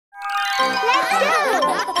Let's go.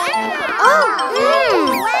 Oh,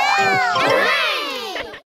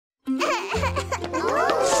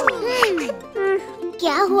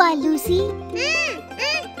 क्या हुआ Lucy?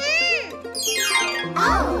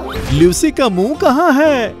 Lucy का मुंह कहाँ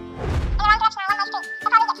है?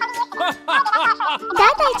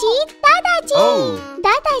 दादाजी, दादाजी,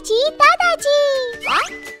 दादाजी, दादाजी,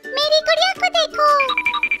 मेरी गुड़िया को देखो।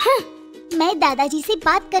 मैं दादाजी से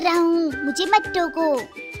बात कर रहा हूँ, मुझे मत टोको।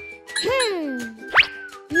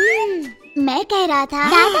 मैं कह रहा था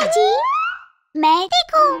दादाजी, मैं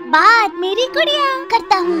देखो बात मेरी गुड़िया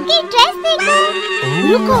करता हूँ कि ड्रेस देखो।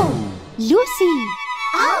 रुको, लूसी।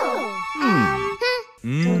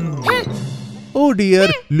 ओह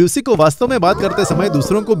डियर, लूसी को वास्तव में बात करते समय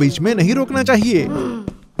दूसरों को बीच में नहीं रोकना चाहिए।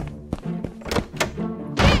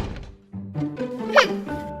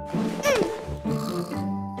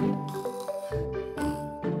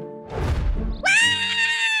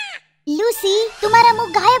 लूसी, तुम्हारा मुंह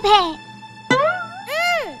गायब है।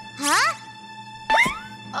 हाँ?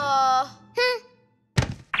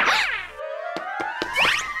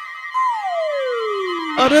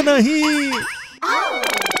 अरे नहीं।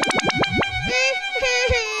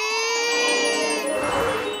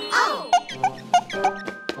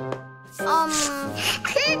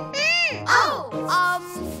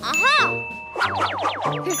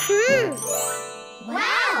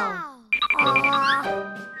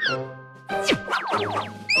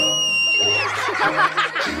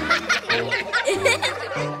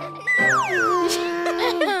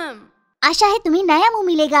 आशा है तुम्हें नया मुंह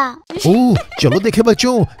मिलेगा। ओह, चलो देखे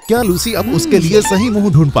बच्चों, क्या लूसी अब उसके लिए सही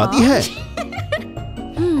मुंह ढूंढ पाती है?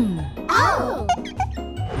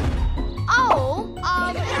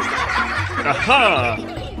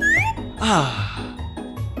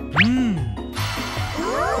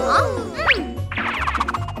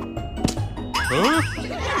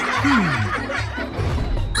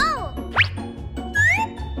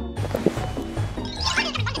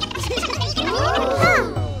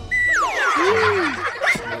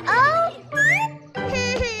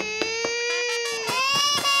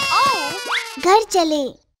 घर चले।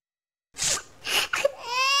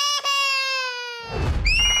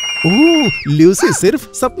 ओह, लूसी सिर्फ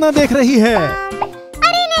सपना देख रही है।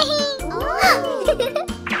 अरे नहीं।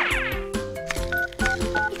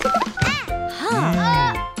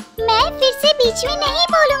 मैं फिर से बीच में नहीं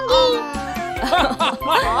बोलूंगी।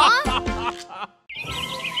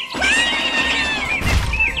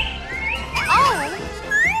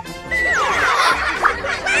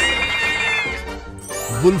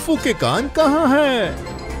 वुल्फू के कान कहाँ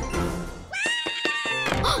हैं?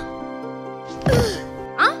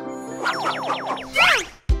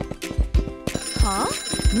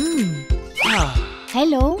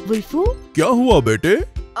 हेलो वुल्फू। क्या हुआ बेटे?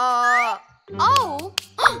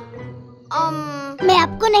 मैं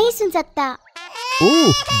आपको नहीं सुन सकता। ओह,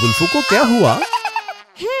 वुल्फू को क्या हुआ?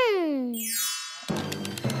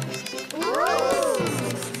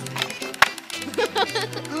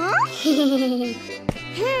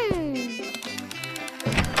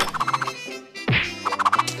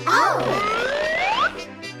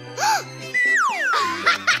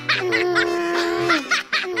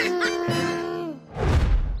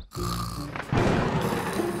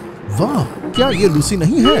 वाह, क्या ये लूसी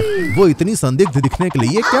नहीं है? वो इतनी संदिग्ध दिखने के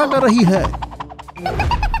लिए क्या कर रही है?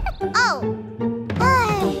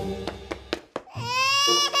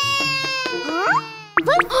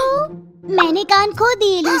 मैंने कान खो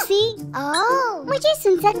दिए लूसी। मुझे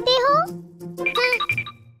सुन सकते हो?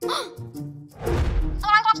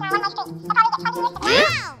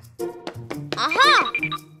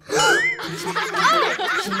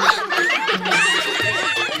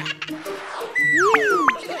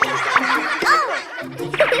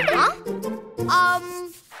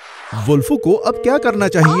 वुल्फू को अब क्या करना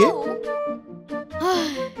चाहिए?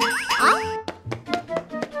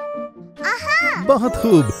 बहुत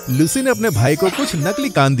खूब, लूसी ने अपने भाई को कुछ नकली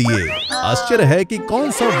कान दिए। आश्चर्य है कि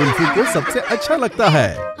कौन सा वुल्फू को सबसे अच्छा लगता है।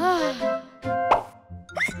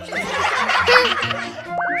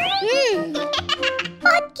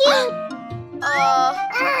 बहुत क्यूट।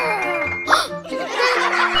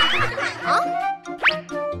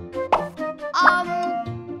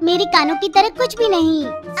 मेरे कानों की तरह कुछ भी नहीं।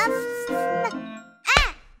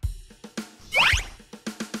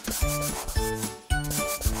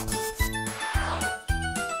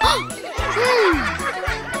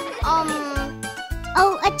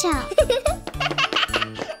 ओह अच्छा।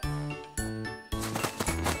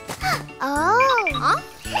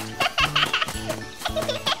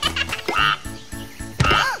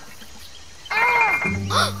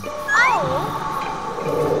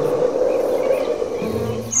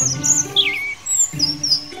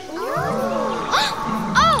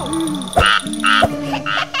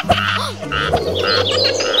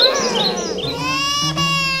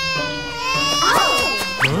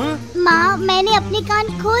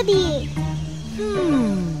 चाहिए।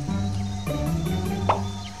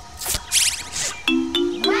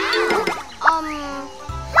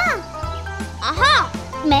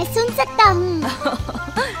 मैं सुन सकता हूँ।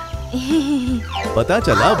 पता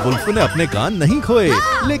चला वुल्फू ने अपने कान नहीं खोए,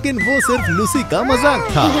 लेकिन वो सिर्फ लूसी का मजाक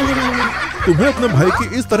था। तुम्हें अपने भाई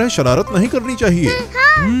की इस तरह शरारत नहीं करनी चाहिए।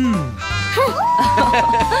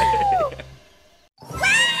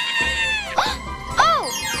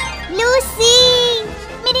 लूसी,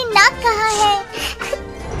 मेरी नाक कहाँ है?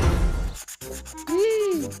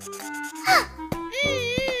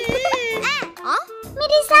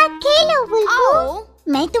 मेरे साथ खेलो वुल्फू।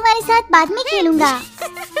 मैं तुम्हारे साथ बाद में खेलूंगा।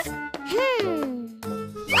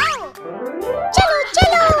 चलो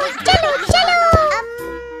चलो चलो चलो।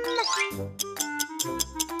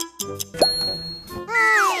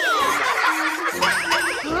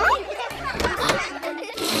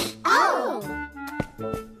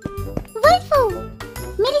 वुल्फू,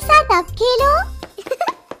 मेरे साथ आप खेलो।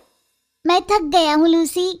 मैं थक गया हूँ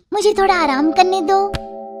लूसी, मुझे थोड़ा आराम करने दो।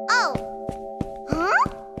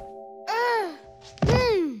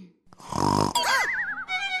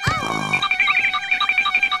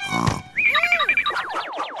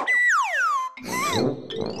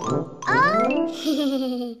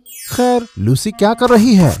 खैर, लूसी क्या कर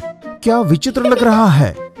रही है? क्या विचित्र लग रहा है।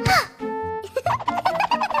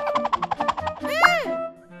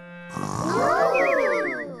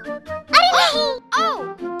 अरे नहीं,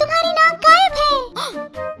 तुम्हारी नाक गायब है।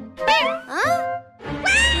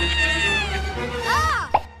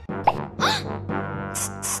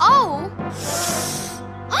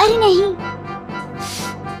 अरे नहीं,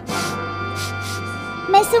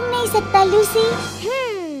 मैं सुन नहीं सकता लूसी।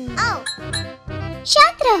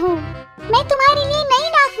 शांत रहो, मैं तुम्हारे लिए नई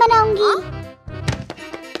नाक बनाऊंगी।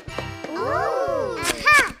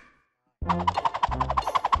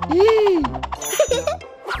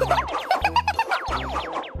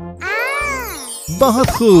 बहुत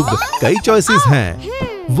खूब, कई चॉइसेस हैं।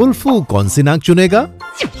 वुल्फू कौन सी नाक चुनेगा?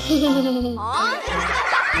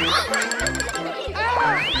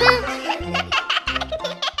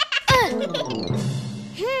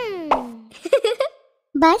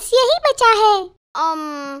 बस यही बचा है।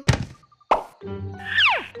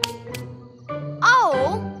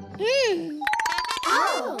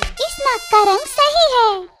 इस नाक का रंग सही है।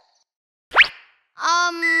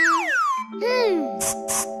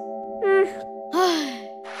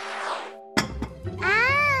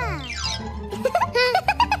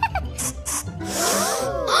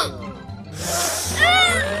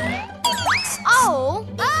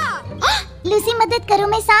 लूसी मदद करो,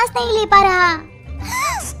 मैं सांस नहीं ले पा रहा।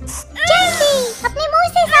 जल्दी अपने मुंह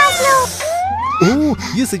से सांस लो।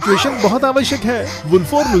 ओह, ये सिचुएशन बहुत आवश्यक है।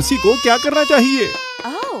 वुल्फू और लूसी को क्या करना चाहिए?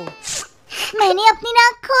 मैंने अपनी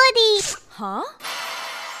नाक खो दी। हाँ?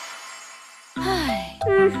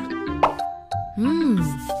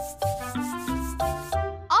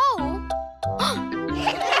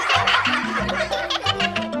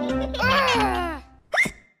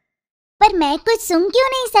 पर मैं कुछ सुन क्यों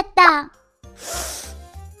नहीं सकता?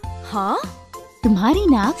 हाँ? तुम्हारी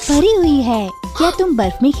नाक भरी हुई है। क्या तुम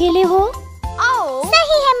बर्फ में खेले हो?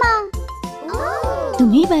 सही है माँ।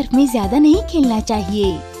 तुम्हें बर्फ में ज्यादा नहीं खेलना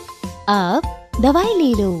चाहिए। अब दवाई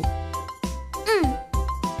ले लो।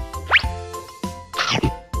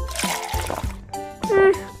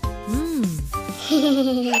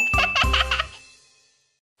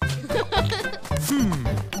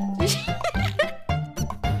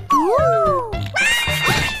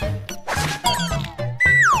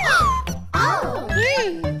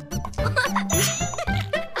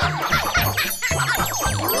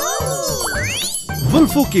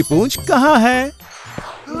 वुल्फू की पूंछ कहाँ है?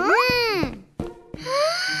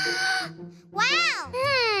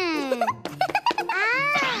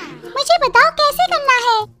 मुझे बताओ कैसे करना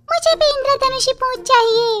है। मुझे भी इंद्रधनुषी पूंछ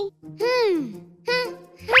चाहिए।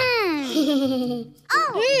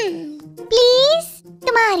 प्लीज,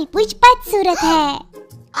 तुम्हारी पूंछ बदसूरत है।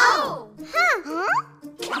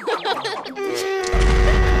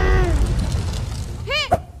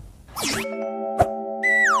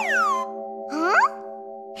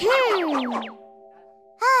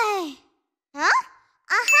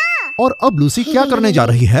 और अब लूसी क्या करने जा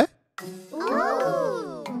रही है?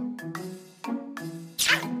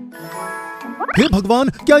 हे भगवान,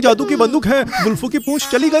 क्या जादू की बंदूक है? वुल्फू की पूंछ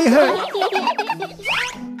चली गई है।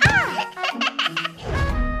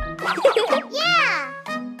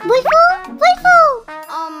 वुल्फू, वुल्फू,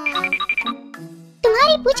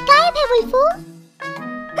 तुम्हारी पूंछ गायब है वुल्फू।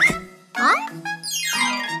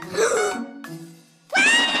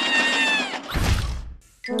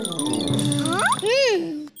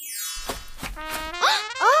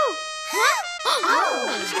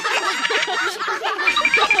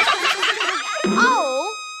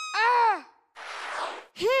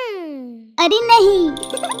 अरे नहीं।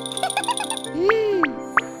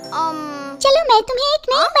 चलो मैं तुम्हें एक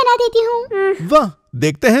नई बना देती हूँ। वाह,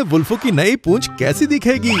 देखते हैं वुल्फो की नई पूंछ कैसी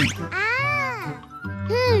दिखेगी।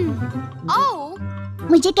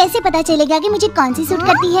 मुझे कैसे पता चलेगा कि मुझे कौन सी सूट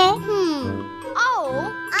करती है?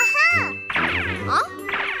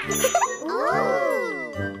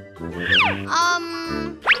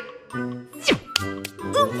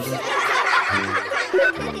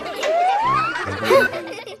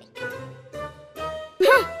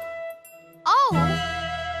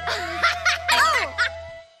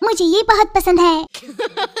 मुझे ये बहुत पसंद है।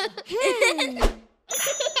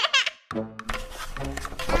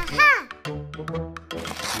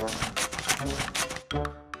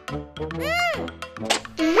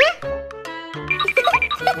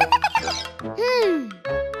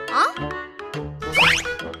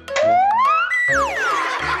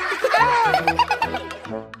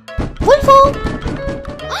 वुल्फो!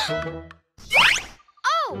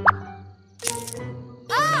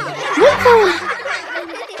 वुल्फो!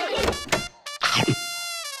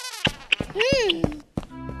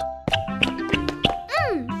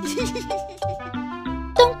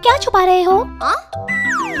 तुम क्या छुपा रहे हो?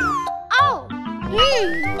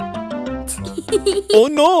 Oh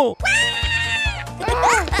no!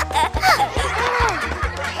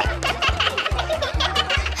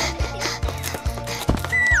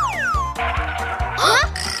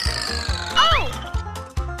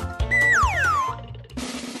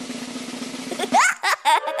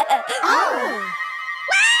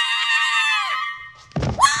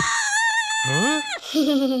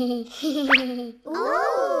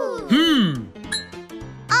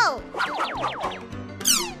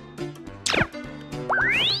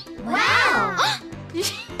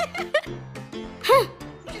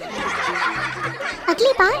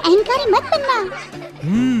 अगली बार अहंकारी मत बनना।